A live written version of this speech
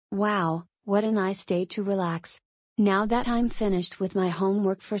Wow, what a nice day to relax. Now that I'm finished with my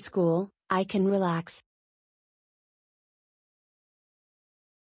homework for school, I can relax.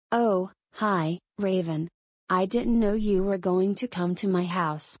 Oh, hi, Raven. I didn't know you were going to come to my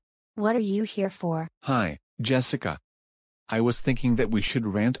house. What are you here for? Hi, Jessica. I was thinking that we should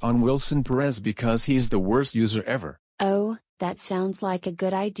rant on Wilson Perez because he's the worst user ever. Oh, that sounds like a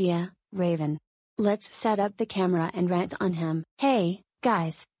good idea, Raven. Let's set up the camera and rant on him. Hey,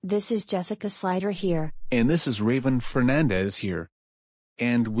 guys, this is Jessica Slider here. And this is Raven Fernandez here.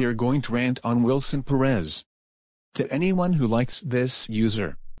 And we're going to rant on Wilson Perez. To anyone who likes this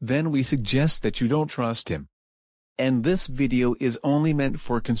user, then we suggest that you don't trust him. And this video is only meant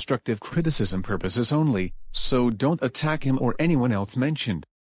for constructive criticism purposes only, so don't attack him or anyone else mentioned.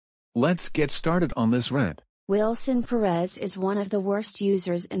 Let's get started on this rant. Wilson Perez is one of the worst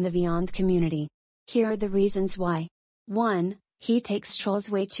users in the Vyond community. Here are the reasons why. 1. He takes trolls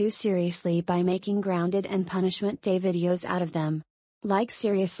way too seriously by making grounded and punishment day videos out of them. Like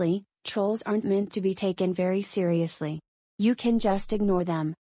seriously, trolls aren't meant to be taken very seriously. You can just ignore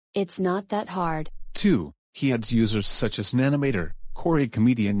them. It's not that hard. 2. He adds users such as Nanimator, Corey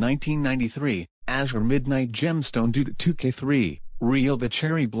Comedian 1993, Azure Midnight Gemstone Dude 2K3, Real the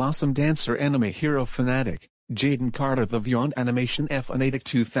Cherry Blossom Dancer Anime Hero Fanatic, Jaden Carter the Vyond Animation Fanatic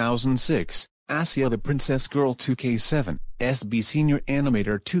 2006, Asia the Princess Girl 2K7, SB Senior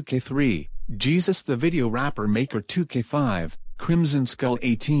Animator 2K3, Jesus the Video Rapper Maker 2K5, Crimson Skull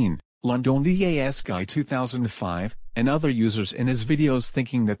 18, London the AS Guy 2005, and other users in his videos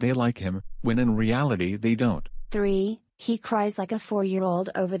thinking that they like him, when in reality they don't. 3. He cries like a 4-year-old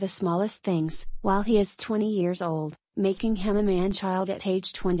over the smallest things, while he is 20 years old, making him a man-child at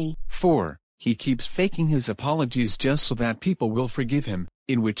age 20. 4. He keeps faking his apologies just so that people will forgive him,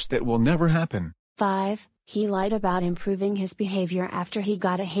 in which that will never happen. 5. He lied about improving his behavior after he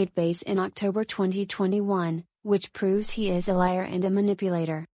got a hate base in October 2021, which proves he is a liar and a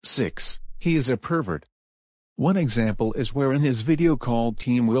manipulator. 6. He is a pervert. One example is where in his video called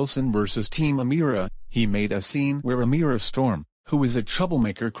Team Wilson vs Team Amira, he made a scene where Amira Storm, who is a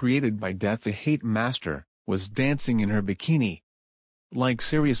troublemaker created by Death the Hate Master, was dancing in her bikini. Like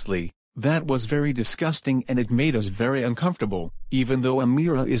seriously, that was very disgusting and it made us very uncomfortable, even though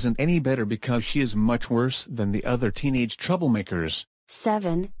Amira isn't any better because she is much worse than the other teenage troublemakers.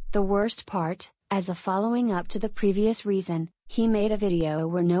 7. The worst part, as a following up to the previous reason, he made a video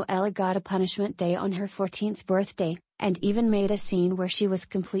where Noella got a punishment day on her 14th birthday, and even made a scene where she was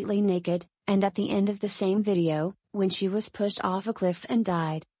completely naked, and at the end of the same video, when she was pushed off a cliff and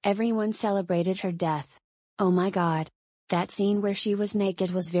died, everyone celebrated her death. Oh my god. That scene where she was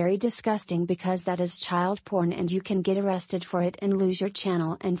naked was very disgusting because that is child porn and you can get arrested for it and lose your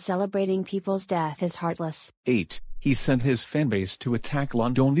channel, and celebrating people's death is heartless. 8. He sent his fanbase to attack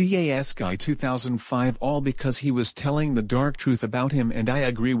London the AS Guy 2005 all because he was telling the dark truth about him, and I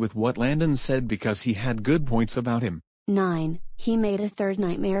agree with what Landon said because he had good points about him. 9. He made a third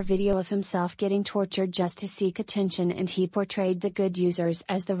nightmare video of himself getting tortured just to seek attention, and he portrayed the good users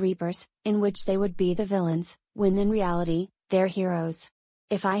as the Reapers, in which they would be the villains, when in reality, they're heroes.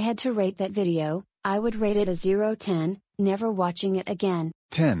 If I had to rate that video, I would rate it a 0-10, never watching it again.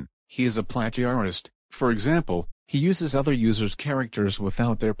 10. He is a plagiarist. For example, he uses other users' characters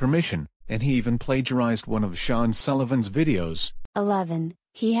without their permission, and he even plagiarized one of Sean Sullivan's videos. 11.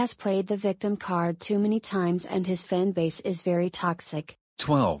 He has played the victim card too many times and his fanbase is very toxic.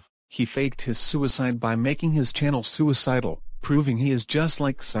 12. He faked his suicide by making his channel suicidal, proving he is just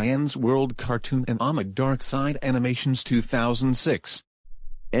like Cyan's World Cartoon and Ahmed Darkside Animations 2006.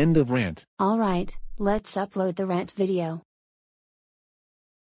 End of rant. Alright, let's upload the rant video.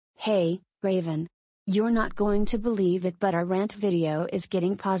 Hey, Raven. You're not going to believe it, but our rant video is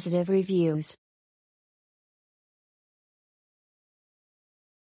getting positive reviews.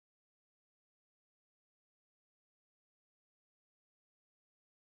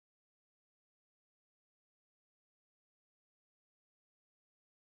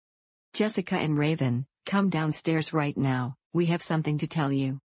 Jessica and Raven, come downstairs right now, we have something to tell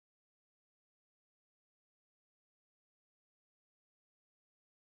you.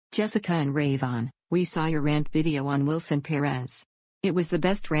 Jessica and Raven, we saw your rant video on Wilson Perez. It was the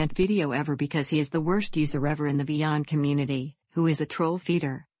best rant video ever because he is the worst user ever in the Vyond community, who is a troll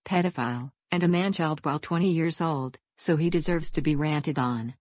feeder, pedophile, and a man-child while 20 years old, so he deserves to be ranted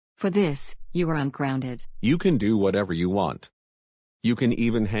on. For this, you are ungrounded. You can do whatever you want. You can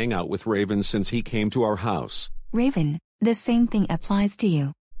even hang out with Raven since he came to our house. Raven, the same thing applies to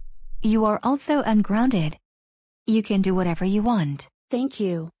you. You are also ungrounded. You can do whatever you want. Thank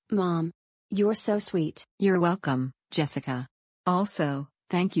you, Mom. You're so sweet. You're welcome, Jessica. Also,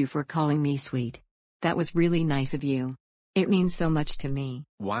 Thank you for calling me sweet. That was really nice of you. It means so much to me.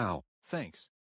 Wow, thanks.